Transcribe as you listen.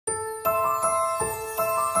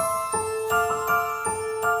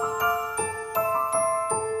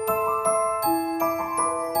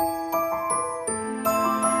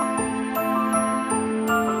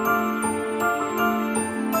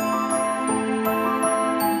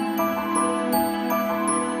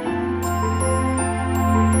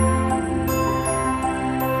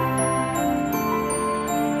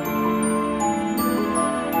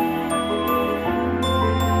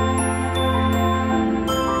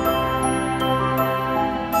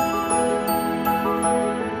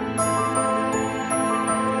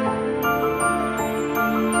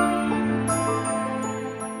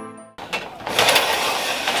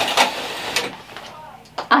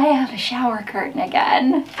shower curtain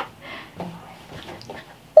again.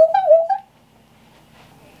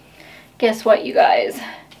 Guess what, you guys?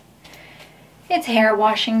 It's hair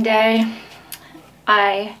washing day.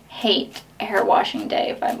 I hate hair washing day,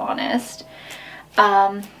 if I'm honest.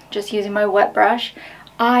 Just using my wet brush.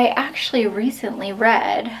 I actually recently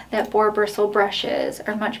read that boar bristle brushes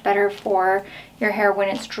are much better for your hair when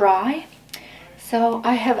it's dry. So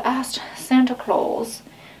I have asked Santa Claus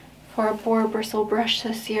for a boar bristle brush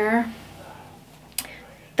this year.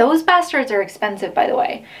 Those bastards are expensive, by the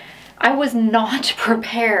way. I was not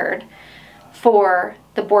prepared for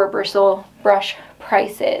the boar bristle brush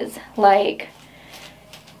prices. Like,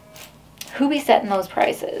 who be setting those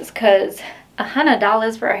prices? Because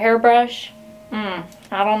 $100 for a hairbrush? I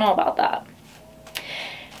don't know about that.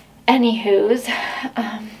 Anywho's,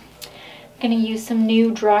 gonna use some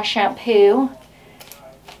Nude dry shampoo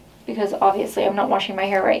because obviously I'm not washing my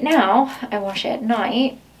hair right now. I wash it at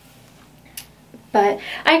night. But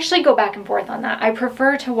I actually go back and forth on that. I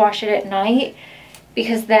prefer to wash it at night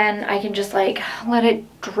because then I can just like let it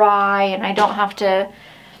dry and I don't have to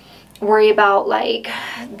worry about like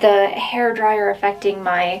the hair dryer affecting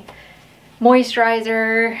my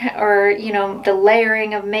moisturizer or, you know, the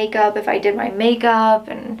layering of makeup if I did my makeup.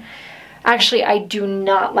 And actually I do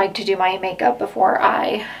not like to do my makeup before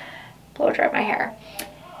I blow dry my hair.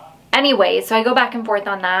 Anyway, so I go back and forth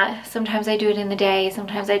on that. Sometimes I do it in the day,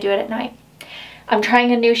 sometimes I do it at night. I'm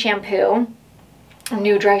trying a new shampoo, a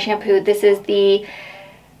new dry shampoo. This is the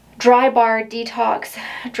Dry Bar Detox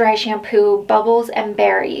Dry Shampoo Bubbles and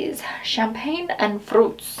Berries, Champagne and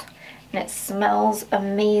Fruits. And it smells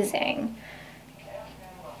amazing.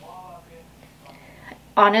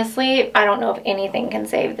 Honestly, I don't know if anything can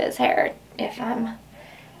save this hair, if I'm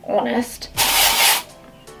honest.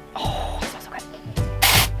 Oh, it smells so good.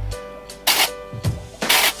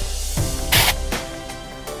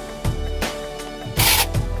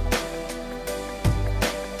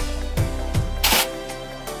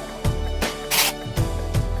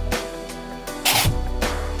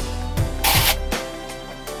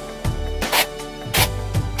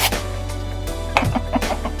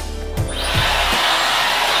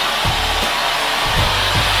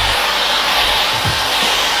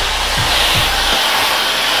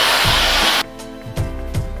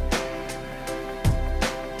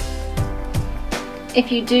 If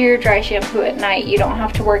you do your dry shampoo at night, you don't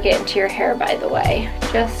have to work it into your hair, by the way.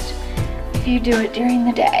 Just if you do it during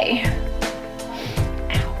the day.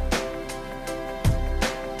 Ow.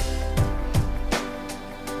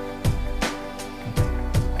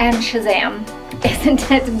 And Shazam. Isn't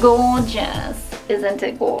it gorgeous? Isn't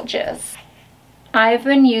it gorgeous? I've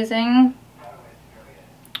been using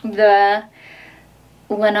the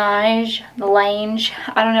Laneige,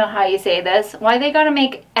 I don't know how you say this. Why they gotta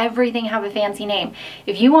make everything have a fancy name?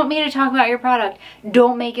 If you want me to talk about your product,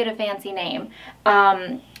 don't make it a fancy name.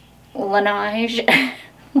 Laneige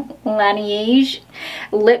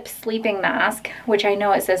Lip Sleeping Mask, which I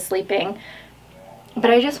know it says sleeping,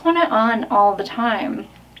 but I just want it on all the time.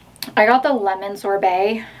 I got the lemon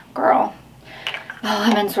sorbet, girl. The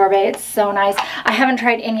lemon sorbet, it's so nice. I haven't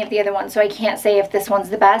tried any of the other ones, so I can't say if this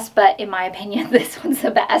one's the best, but in my opinion, this one's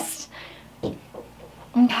the best.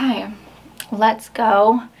 Okay, let's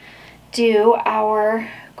go do our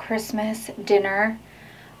Christmas dinner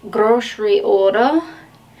grocery order.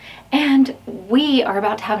 And we are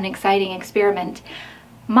about to have an exciting experiment.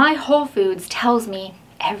 My Whole Foods tells me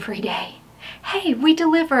every day, hey, we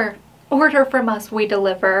deliver. Order from us, we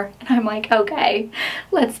deliver. And I'm like, okay,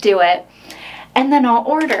 let's do it. And then I'll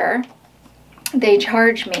order, they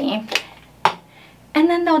charge me, and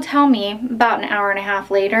then they'll tell me about an hour and a half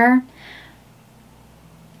later,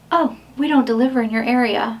 oh, we don't deliver in your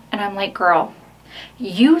area. And I'm like, girl,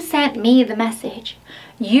 you sent me the message.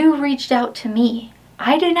 You reached out to me.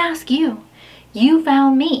 I didn't ask you. You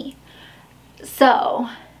found me. So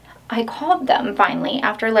I called them finally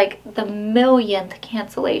after like the millionth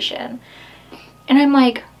cancellation. And I'm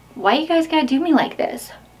like, why you guys gotta do me like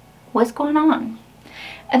this? What's going on?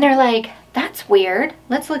 And they're like, that's weird.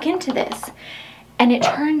 Let's look into this. And it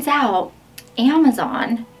turns out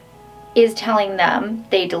Amazon is telling them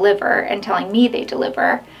they deliver and telling me they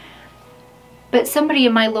deliver. But somebody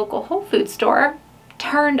in my local Whole Foods store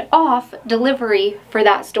turned off delivery for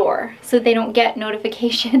that store so they don't get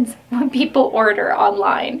notifications when people order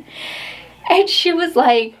online. And she was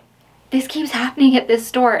like, this keeps happening at this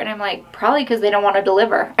store. And I'm like, probably because they don't want to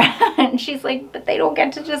deliver. And she's like, but they don't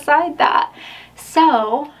get to decide that.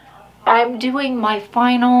 So I'm doing my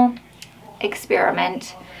final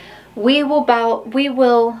experiment. We are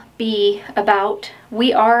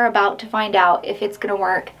about to find out if it's gonna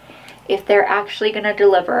work. if they're actually gonna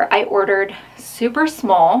deliver. I ordered super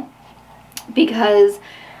small because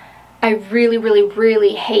I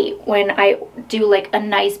really hate when I do like a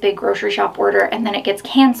nice big grocery shop order and then it gets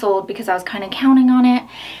canceled because I was kind of counting on it,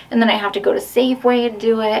 and then I have to go to Safeway and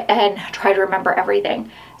do it and try to remember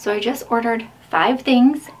everything. So I just ordered 5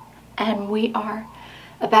 things and we are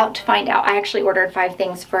about to find out. I actually ordered 5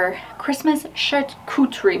 things for Christmas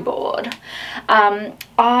charcuterie board.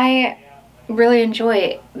 I really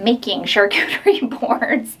enjoy making charcuterie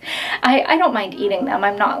boards. I don't mind eating them.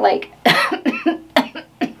 I'm not like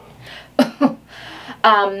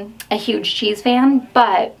a huge cheese fan,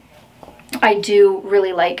 but I do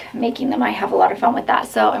really like making them. I have a lot of fun with that.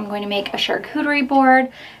 So I'm going to make a charcuterie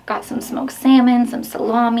board. Got some smoked salmon, some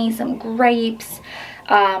salami, some grapes,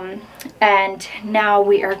 and now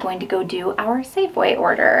we are going to go do our Safeway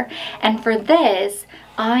order. And for this,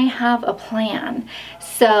 I have a plan.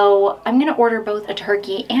 So I'm gonna order both a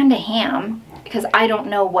turkey and a ham because I don't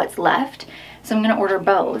know what's left. So I'm gonna order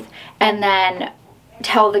both and then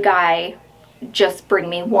tell the guy, just bring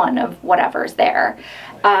me one of whatever's there.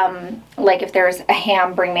 Like if there's a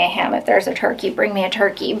ham, bring me a ham. If there's a turkey, bring me a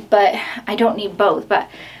turkey. But I don't need both. But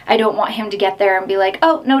I don't want him to get there and be like,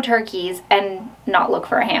 oh, no turkeys, and not look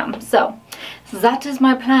for a ham. So that is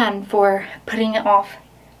my plan for putting it off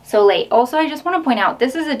so late. Also, I just want to point out,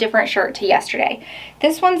 this is a different shirt to yesterday.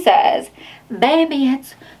 This one says, baby,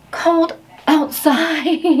 it's cold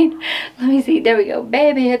outside. Let me see. There we go.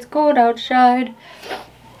 Baby, it's cold outside.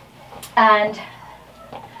 And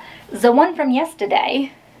the one from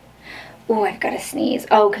yesterday, oh, I've got to sneeze.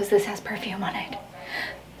 Oh, because this has perfume on it.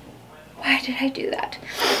 Why did I do that?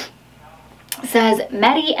 It says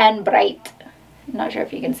Merry and Bright. Not sure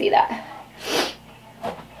if you can see that.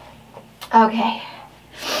 Okay.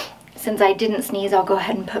 Since I didn't sneeze, I'll go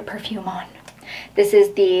ahead and put perfume on. This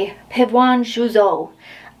is the Pivoine Chouzo.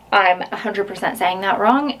 I'm 100% saying that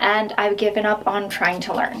wrong, and I've given up on trying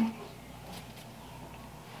to learn.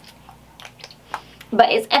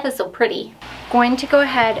 But it's ever so pretty. Going to go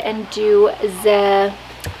ahead and do the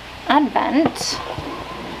Advent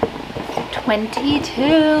 22.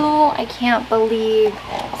 I can't believe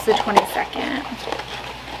it's the 22nd.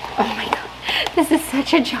 Oh my god, this is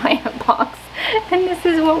such a giant box. And this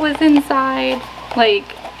is what was inside. Like,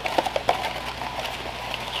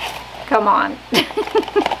 come on.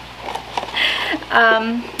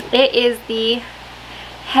 It is the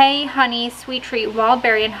Hey Honey Sweet Treat Wild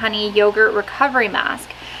Berry and Honey Yogurt Recovery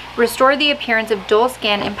Mask. Restore the appearance of dull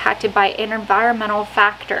skin impacted by environmental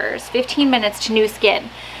factors. 15 minutes to new skin.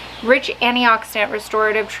 Rich antioxidant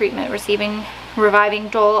restorative treatment, reviving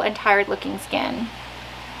dull and tired looking skin.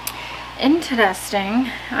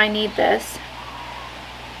 Interesting. I need this.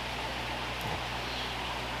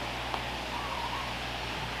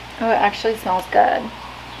 Oh, it actually smells good.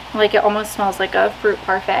 Like, it almost smells like a fruit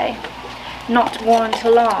parfait. Not going to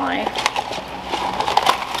lie.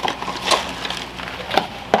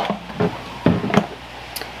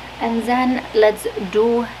 And then let's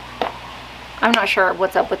do, I'm not sure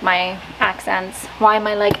what's up with my accents. Why am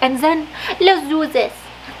I like, and then let's do this,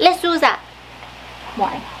 let's do that.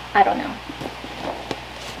 Why? I don't know.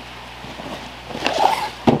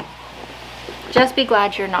 Just be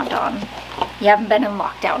glad you're not done. You haven't been in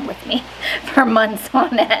lockdown with me for months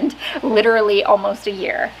on end, literally almost a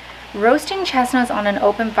year. Roasting chestnuts on an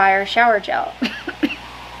open fire shower gel.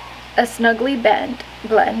 A snuggly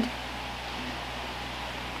blend.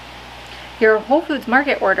 Your Whole Foods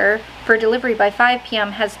Market order for delivery by 5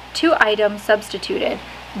 p.m. has 2 items substituted.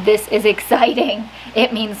 This is exciting.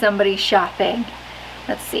 It means somebody's shopping.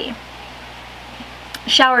 Let's see.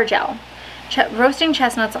 Shower gel. Roasting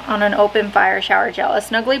chestnuts on an open fire shower gel. A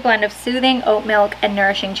snuggly blend of soothing oat milk and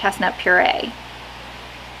nourishing chestnut puree.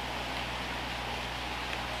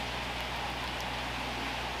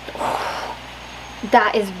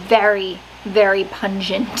 That is very, very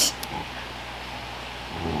pungent.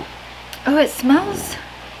 Oh, it smells,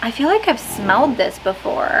 I feel like I've smelled this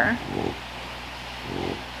before.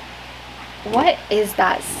 What is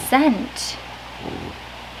that scent?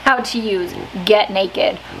 How to use: get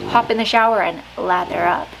naked, hop in the shower, and lather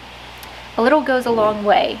up. A little goes a long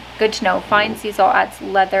way. Good to know. Fine sea salt adds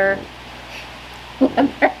feather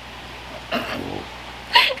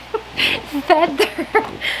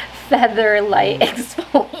light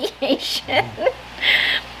exfoliation.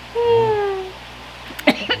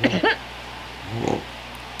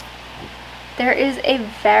 There is a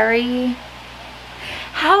very,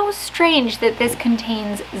 how strange that this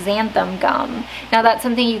contains xanthan gum. Now that's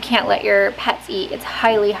something you can't let your pets eat. It's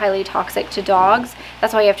highly, highly toxic to dogs.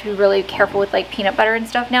 That's why you have to be really careful with like peanut butter and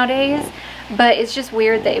stuff nowadays. But it's just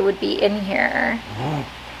weird that it would be in here.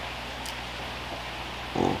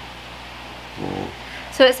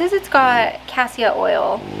 So it says it's got cassia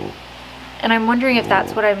oil, and I'm wondering if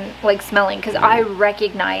that's what I'm like smelling, because I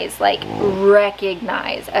recognize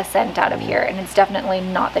a scent out of here, and it's definitely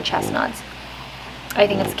not the chestnuts. I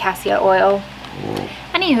think it's cassia oil.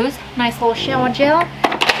 Anywho's, nice little shower gel.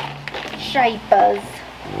 Shapers.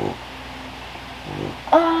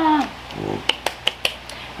 Oh,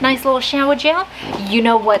 nice little shower gel. You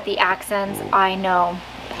know what, the accents, I know.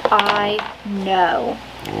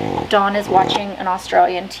 Dawn is watching an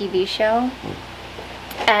Australian TV show,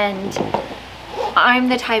 and I'm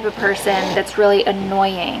the type of person that's really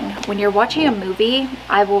annoying. When you're watching a movie,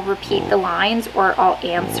 I will repeat the lines or I'll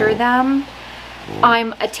answer them.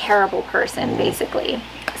 I'm a terrible person, basically.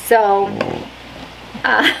 So,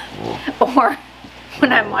 or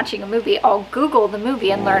when I'm watching a movie, I'll Google the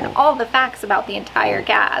movie and learn all the facts about the entire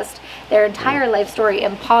cast, their entire life story,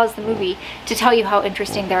 and pause the movie to tell you how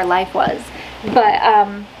interesting their life was. But,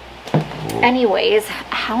 anyways,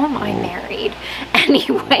 how am I married?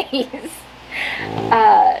 Anyways,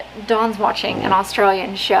 Dawn's watching an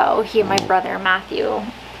Australian show. He and my brother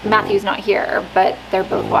Matthew's not here, but they're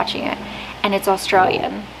both watching it, and it's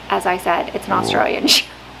Australian. As I said, it's an Australian show.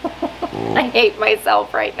 I hate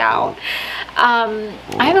myself right now. I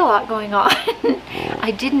have a lot going on.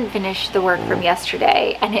 I didn't finish the work from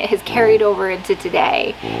yesterday, and it has carried over into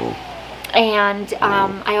today. And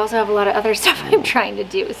I also have a lot of other stuff I'm trying to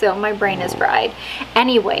do, so my brain is fried.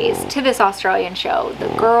 Anyways, to this Australian show, the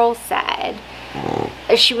girl said,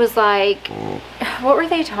 she was like, what were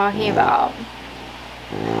they talking about?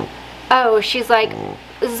 Oh, she's like,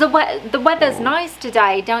 the weather's nice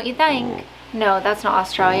today, don't you think? No, that's not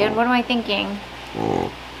Australian. What am I thinking?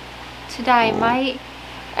 Today, mate.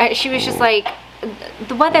 She was just like,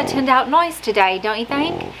 the weather turned out nice today, don't you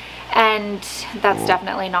think? And that's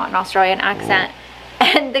definitely not an Australian accent.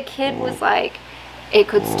 And the kid was like, it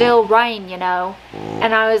could still rain, you know.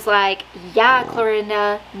 And I was like, yeah,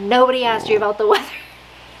 Clorinda, nobody asked you about the weather.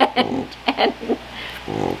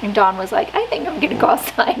 and Dawn was like, I think I'm gonna go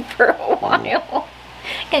outside for a while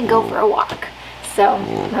and go for a walk. So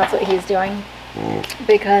that's what he's doing,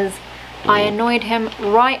 because I annoyed him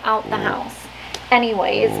right out the house.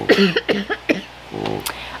 Anyways,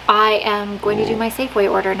 I am going to do my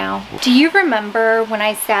Safeway order now. Do you remember when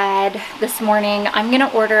I said this morning I'm going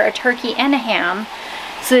to order a turkey and a ham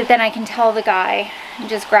so that then I can tell the guy,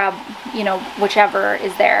 just grab, you know, whichever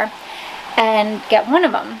is there and get one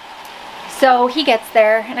of them? So he gets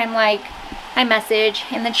there and I'm like, I message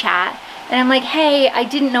in the chat and I'm like, hey, I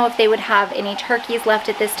didn't know if they would have any turkeys left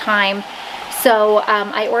at this time. So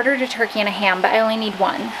I ordered a turkey and a ham, but I only need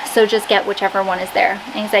one. So just get whichever one is there.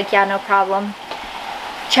 And he's like, yeah, no problem.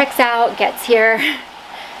 Checks out, gets here,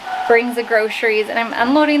 brings the groceries, and I'm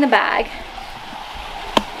unloading the bag.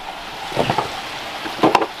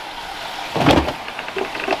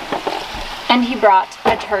 And he brought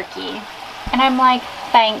a turkey. And I'm like,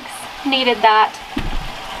 thanks, needed that.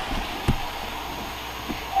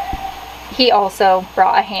 He also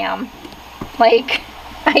brought a ham. Like,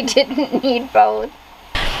 I didn't need both.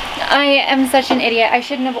 I am such an idiot. I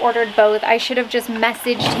shouldn't have ordered both. I should have just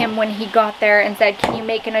messaged him when he got there and said, can you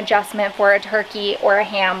make an adjustment for a turkey or a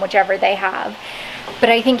ham, whichever they have. But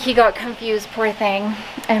I think he got confused, poor thing,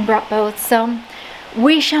 and brought both. So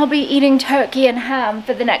we shall be eating turkey and ham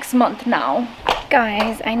for the next month now.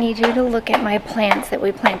 Guys, I need you to look at my plants that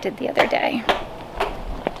we planted the other day.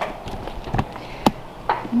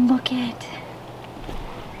 Look at,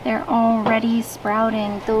 they're already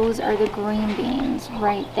sprouting. Those are the green beans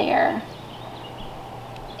right there.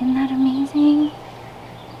 Isn't that amazing?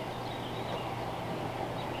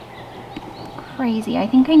 Crazy. I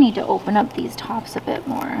think I need to open up these tops a bit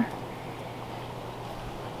more.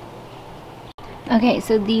 Okay,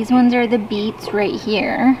 so these ones are the beets right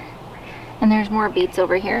here. And there's more beets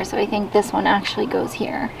over here, so I think this one actually goes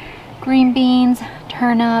here. Green beans,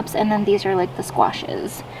 turnips, and then these are like the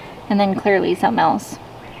squashes. And then clearly something else.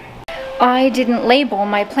 I didn't label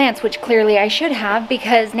my plants, which clearly I should have,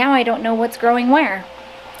 because now I don't know what's growing where.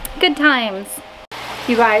 Good times.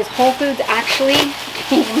 You guys, Whole Foods actually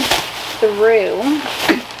came through.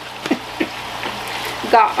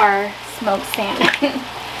 Got our smoked salmon.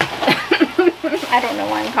 I don't know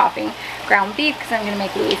why I'm coughing. Ground beef, because I'm going to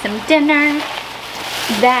make Louis some dinner.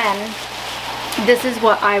 Then, this is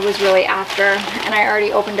what I was really after, and I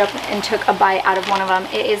already opened up and took a bite out of one of them.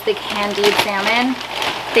 It is the candied salmon.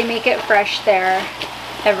 They make it fresh there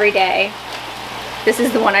every day. This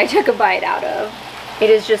is the one I took a bite out of. It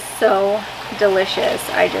is just so delicious.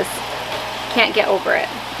 I just can't get over it.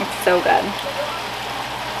 It's so good.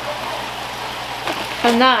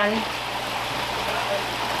 And then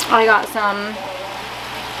I got some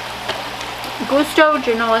Gusto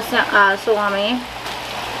Genoa salami.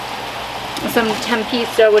 Some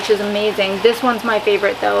tempesta, which is amazing. This one's my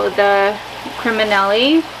favorite though. The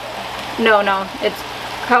Criminelli. No, it's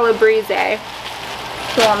Calabrese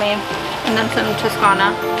salami. And then some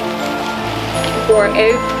Toscana for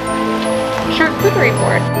a charcuterie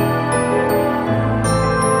board.